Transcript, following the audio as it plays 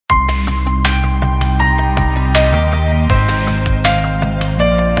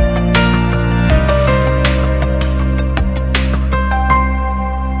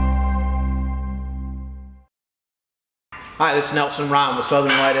Hi, this is Nelson Ryan with Southern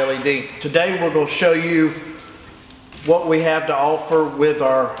Lite LED. Today we're going to show you what we have to offer with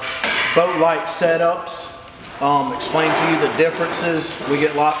our boat light setups. Explain to you the differences. We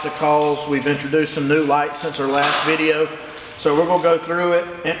get lots of calls. We've introduced some new lights since our last video. So we're going to go through it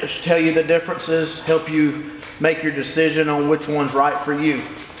and tell you the differences, help you make your decision on which one's right for you.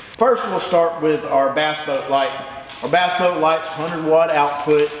 First, we'll start with our bass boat light. Our bass boat light's 100 watt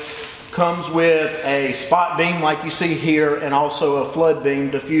output. Comes with a spot beam like you see here and also a flood beam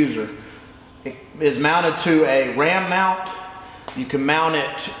diffuser. It is mounted to a ram mount. You can mount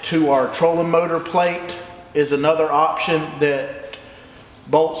it to our trolling motor plate is another option that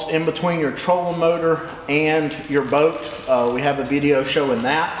bolts in between your trolling motor and your boat. We have a video showing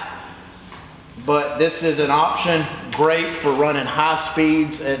that. But this is an option great for running high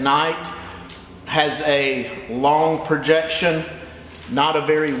speeds at night. Has a long projection. Not a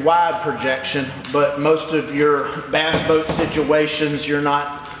very wide projection, but most of your bass boat situations you're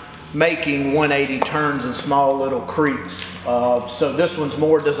not making 180 turns in small little creeks. So this one's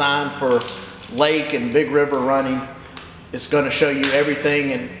more designed for lake and big river running. It's going to show you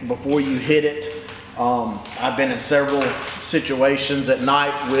everything and before you hit it. I've been in several situations at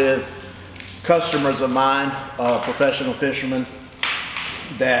night with customers of mine, professional fishermen,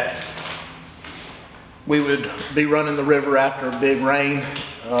 that we would be running the river after a big rain.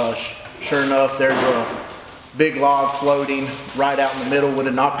 Sure enough, there's a big log floating right out in the middle, would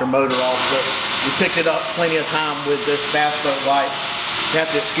have knocked our motor off. But we picked it up plenty of time with this bass boat light. You have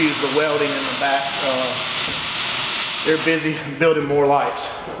to excuse the welding in the back. They're busy building more lights.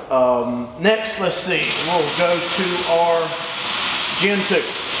 Next, let's see, we'll go to our Gen 2.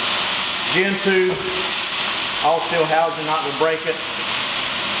 Gen 2, all steel housing, not gonna break it.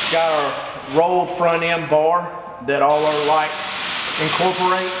 Got our rolled front end bar that all our lights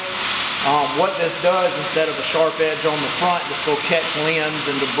incorporate. What this does, instead of a sharp edge on the front, this will catch limbs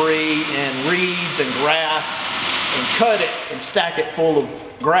and debris and reeds and grass and cut it and stack it full of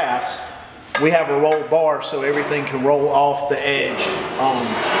grass. We have a roll bar so everything can roll off the edge.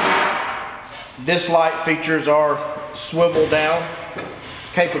 This light features our swivel down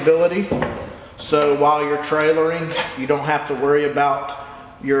capability. So while you're trailering, you don't have to worry about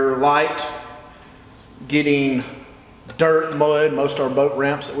your light getting dirt, mud. Most of our boat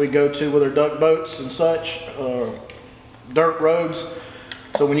ramps that we go to with our duck boats and such, dirt roads.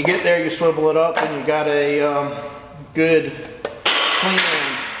 So when you get there, you swivel it up and you got a good clean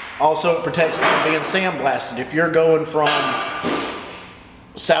end. Also, it protects it from being sandblasted. If you're going from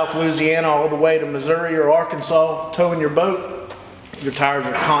South Louisiana all the way to Missouri or Arkansas towing your boat, your tires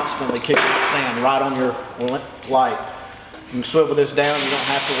are constantly kicking up sand right on your light. You can swivel this down, you don't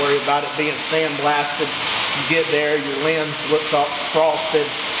have to worry about it being sandblasted. You get there, your lens looks all frosted.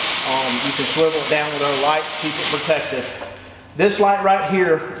 You can swivel it down with our lights, keep it protected. This light right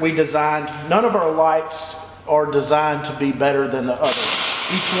here, we designed, none of our lights are designed to be better than the other.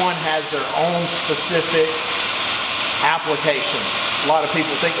 Each one has their own specific application. A lot of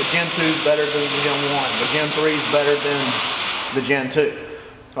people think the Gen 2 is better than the Gen 1. The Gen 3 is better than the Gen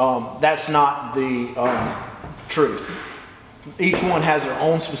 2. That's not the truth. Each one has their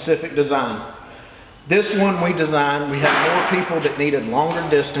own specific design. This one we designed, we had more people that needed longer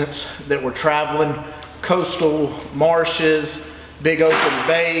distance, that were traveling coastal marshes, big open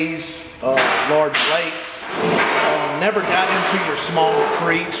bays, large lakes. Never got into your small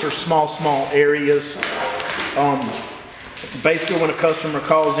creeks or small areas. Basically when a customer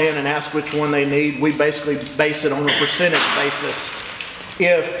calls in and asks which one they need, we basically base it on a percentage basis.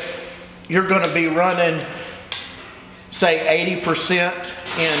 If you're going to be running say 80%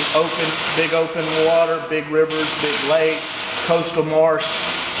 in big open water, big rivers, big lakes, coastal marsh,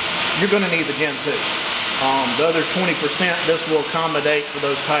 you're going to need the Gen 2. The other 20%, this will accommodate for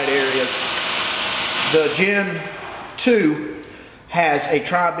those tight areas. The Gen 2 has a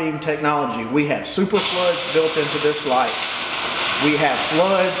tri-beam technology. We have super floods built into this light. We have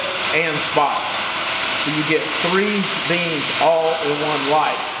floods and spots. So you get 3 beams all in one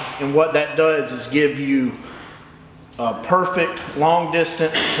light. And what that does is give you perfect long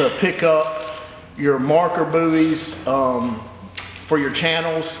distance to pick up your marker buoys for your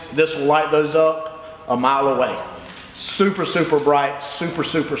channels. This will light those up a mile away. Super bright, super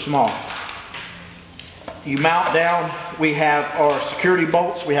small. You mount down, we have our security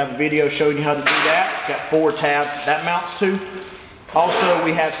bolts. We have a video showing you how to do that. It's got 4 tabs that mounts to. Also,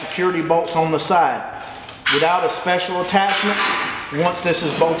 we have security bolts on the side. Without a special attachment, once this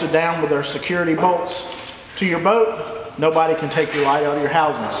is bolted down with our security bolts to your boat, nobody can take your light out of your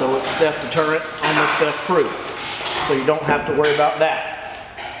housing. So it's theft deterrent, almost theft proof. So you don't have to worry about that.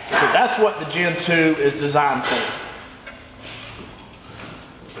 So that's what the Gen 2 is designed for.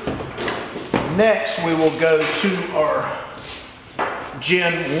 Next, we will go to our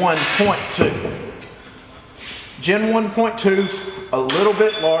Gen 1.2. Gen 1.2's a little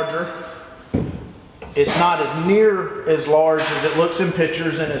bit larger. It's not as near as large as it looks in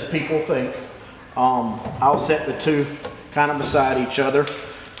pictures and as people think. I'll set the two kind of beside each other.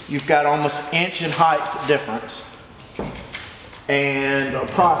 You've got almost an inch in height difference and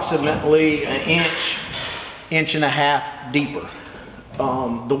approximately an inch, inch and a half deeper.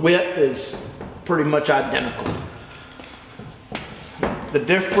 The width is pretty much identical. The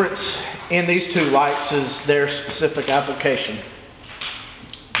difference in these two lights is their specific application.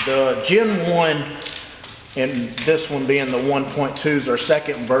 The Gen 1 and this one being the 1.2 is our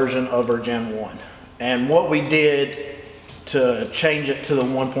second version of our Gen 1. And what we did to change it to the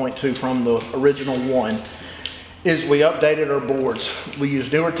 1.2 from the original one is we updated our boards. We use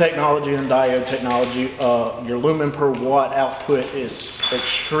newer technology and diode technology. Your lumen per watt output is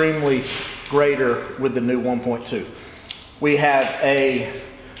extremely greater with the new 1.2. We have a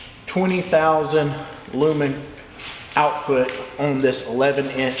 20,000 lumen output on this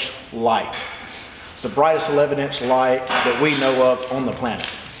 11-inch light. It's the brightest 11-inch light that we know of on the planet.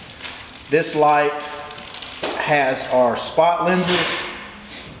 This light has our spot lenses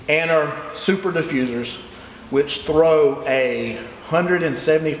and our super diffusers, which throw a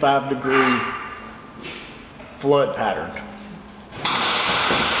 175-degree flood pattern.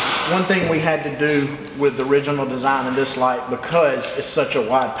 One thing we had to do with the original design of this light, because it's such a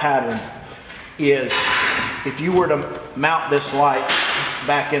wide pattern, is if you were to mount this light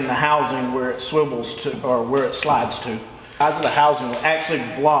back in the housing where it swivels to, or where it slides to, the sides of the housing would actually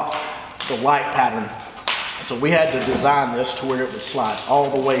block the light pattern. So we had to design this to where it would slide all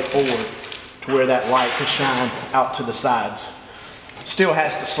the way forward to where that light could shine out to the sides. Still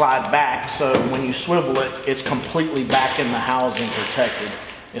has to slide back, so when you swivel it, it's completely back in the housing protected.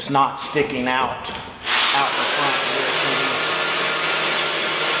 It's not sticking out the front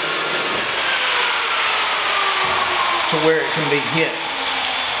where it can be hit.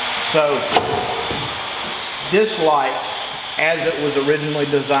 So this light, as it was originally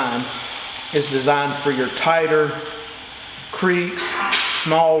designed, is designed for your tighter creeks,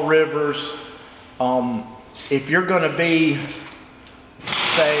 small rivers. If you're going to be,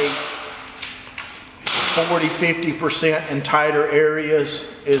 say, 40–50% in tighter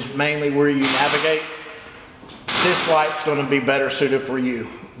areas is mainly where you navigate, this light's going to be better suited for you.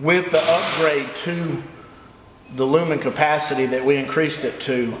 With the upgrade to the lumen capacity that we increased it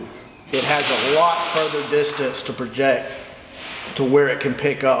to, it has a lot further distance to project to where it can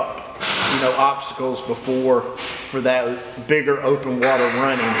pick up, you know, obstacles for that bigger open water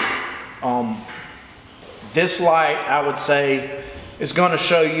running. This light, I would say, is going to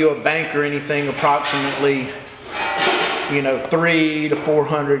show you a bank or anything approximately, you know, 300 to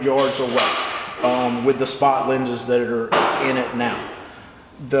 400 yards away, with the spot lenses that are in it now.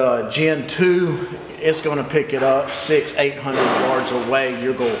 The Gen 2, it's going to pick it up 600–800 yards away.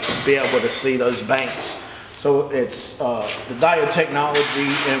 You're going to be able to see those banks. So it's the diode technology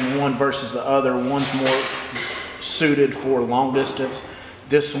in one versus the other. One's more suited for long distance.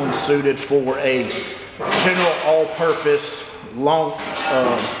 This one's suited for a general all-purpose long,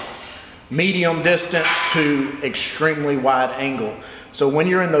 medium distance to extremely wide angle. So when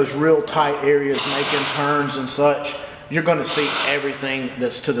you're in those real tight areas making turns and such, you're going to see everything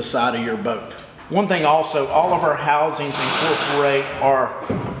that's to the side of your boat. One thing also, all of our housings incorporate our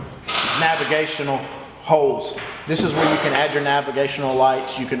navigational holes. This is where you can add your navigational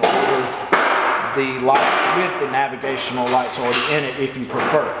lights. You can order the light with the navigational lights already in it if you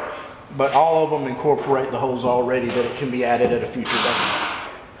prefer. But all of them incorporate the holes already that it can be added at a future date.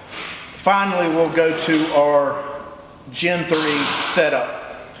 Finally, we'll go to our Gen 3 setup.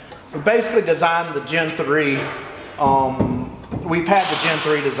 We basically designed the Gen 3. We've had the Gen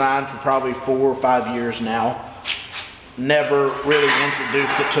 3 design for probably 4 or 5 years now. Never really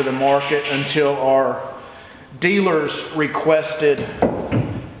introduced it to the market until our dealers requested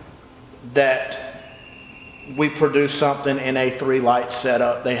that we produce something in a 3-light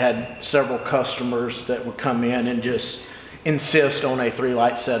setup. They had several customers that would come in and just insist on a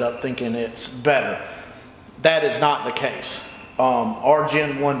 3-light setup, thinking it's better. That is not the case. Our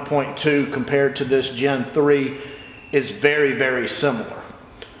Gen 1.2 compared to this Gen 3 is very, very similar.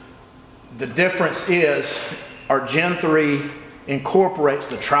 The difference is our Gen 3 incorporates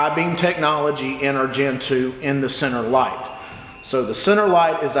the tri-beam technology in our Gen 2 in the center light. So the center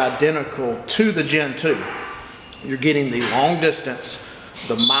light is identical to the Gen 2. You're getting the long distance,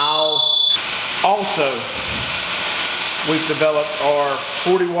 the mile. Also, we've developed our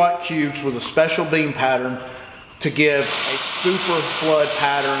 40-watt cubes with a special beam pattern to give a super flood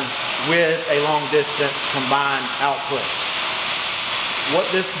pattern with a long distance combined output. What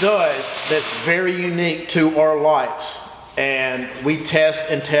this does that's very unique to our lights, and we test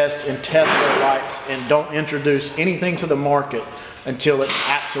and test and test our lights and don't introduce anything to the market until it's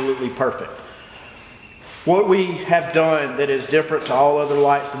absolutely perfect. What we have done that is different to all other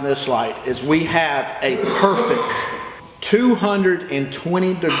lights than this light is we have a perfect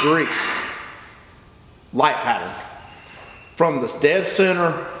 220 degree light pattern from the dead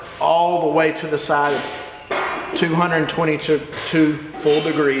center all the way to the side, 222 full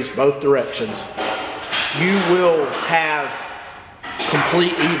degrees both directions. You will have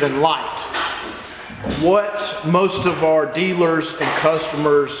complete even light. What most of our dealers and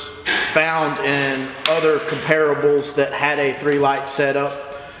customers found in other comparables that had a 3-light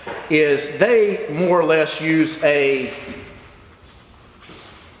setup is they more or less use a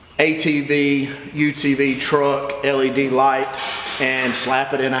ATV, UTV truck LED light and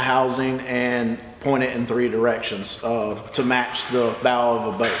slap it in a housing and point it in 3 directions to match the bow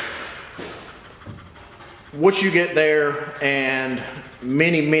of a boat. What you get there, and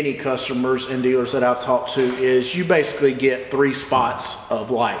many customers and dealers that I've talked to, is you basically get 3 spots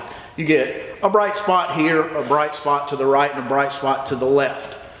of light. You get a bright spot here, a bright spot to the right, and a bright spot to the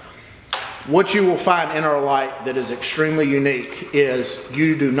left. What you will find in our light that is extremely unique is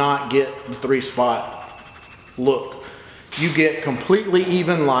you do not get the 3-spot look. You get completely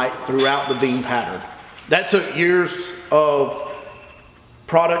even light throughout the beam pattern. That took years of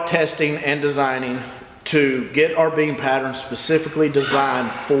product testing and designing to get our beam pattern specifically designed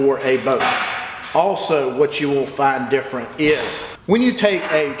for a boat. Also, what you will find different is when you take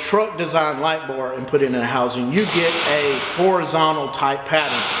a truck design light bar and put it in a housing, you get a horizontal type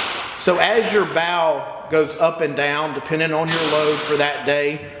pattern. So as your bow goes up and down, depending on your load for that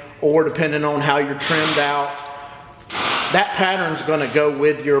day, or depending on how you're trimmed out, that pattern's gonna go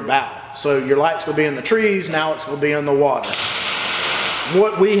with your bow. So your light's gonna be in the trees, now it's gonna be in the water.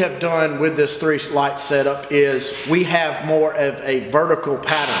 What we have done with this 3-light setup is we have more of a vertical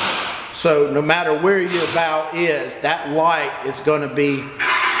pattern. So no matter where your bow is, that light is going to be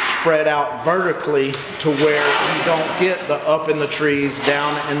spread out vertically to where you don't get the up in the trees,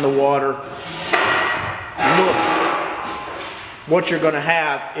 down in the water look. What you're going to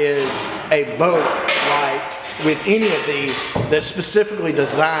have is a boat light with any of these that's specifically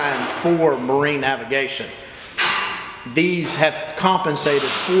designed for marine navigation. These have compensated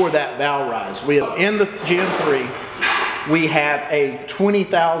for that bow rise. In the Gen 3, we have a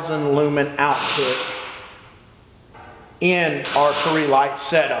 20,000 lumen output in our 3-light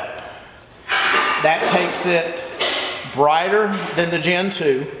setup. That takes it brighter than the Gen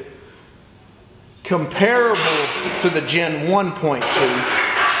 2, comparable to the Gen 1.2,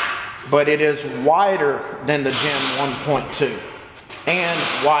 but it is wider than the Gen 1.2 and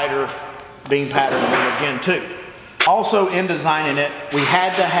wider beam pattern than the Gen 2. Also, in designing it, we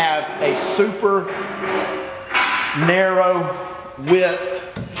had to have a super narrow width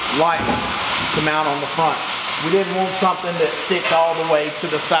light to mount on the front. We didn't want something that sticks all the way to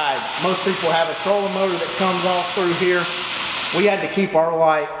the side. Most people have a trolling motor that comes off through here. We had to keep our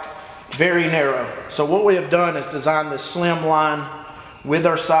light very narrow. So what we have done is design this slim line with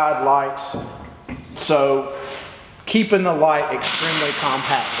our side lights. So keeping the light extremely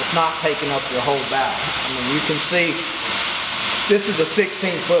compact. It's not taking up your whole bow. I mean, you can see this is a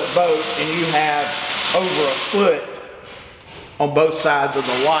 16-foot boat and you have over a foot on both sides of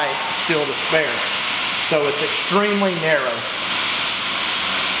the light still to spare. So it's extremely narrow.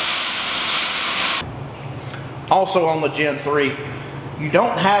 Also on the Gen 3, you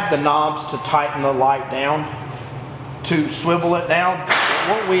don't have the knobs to tighten the light down, to swivel it down.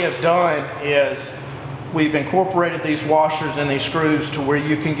 What we have done is we've incorporated these washers and these screws to where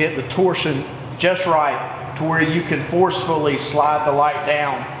you can get the torsion just right to where you can forcefully slide the light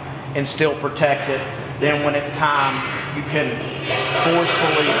down and still protect it. Then when it's time, you can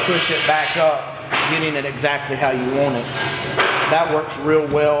forcefully push it back up, getting it exactly how you want it. That works real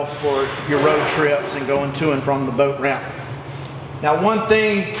well for your road trips and going to and from the boat ramp. Now, one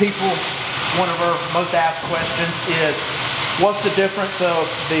thing one of our most asked questions is, what's the difference of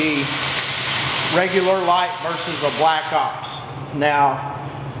the regular light versus a black ops? Now,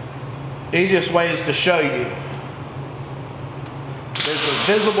 easiest way is to show you. There's a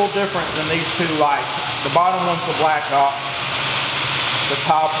visible difference in these 2 lights. The bottom one's the black ops. The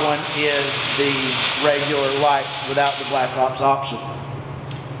top one is the regular light without the black ops option.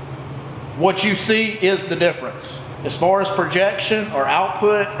 What you see is the difference. As far as projection or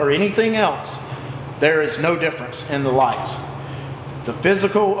output or anything else, there is no difference in the lights. The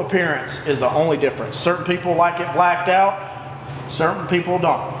physical appearance is the only difference. Certain people like it blacked out, certain people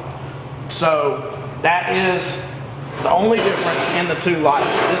don't. So that is the only difference in the two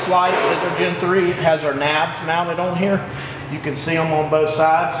lights. This light is our Gen 3. It has our nabs mounted on here. You can see them on both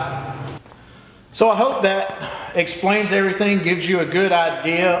sides. So I hope that explains everything, gives you a good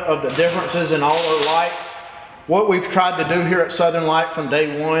idea of the differences in all our lights. What we've tried to do here at Southern Lite from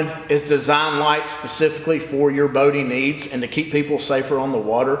day one is design lights specifically for your boating needs and to keep people safer on the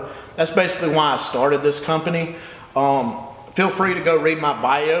water. That's basically why I started this company. Feel free to go read my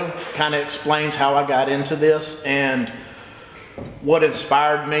bio. Kind of explains how I got into this and what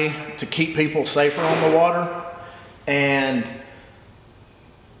inspired me to keep people safer on the water. And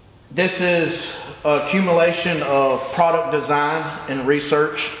this is an accumulation of product design and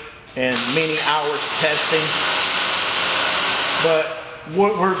research and many hours testing. But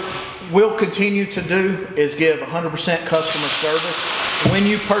what we'll continue to do is give 100% customer service. When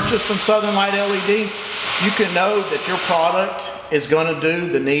you purchase from Southern Lite LED, you can know that your product is going to do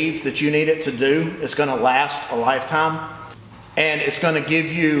the needs that you need it to do. It's going to last a lifetime, and it's going to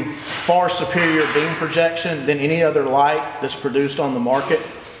give you far superior beam projection than any other light that's produced on the market.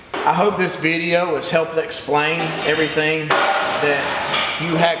 I hope this video has helped explain everything that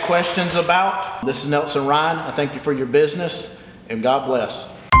you had questions about. This is Nelson Ryan. I thank you for your business, and God bless.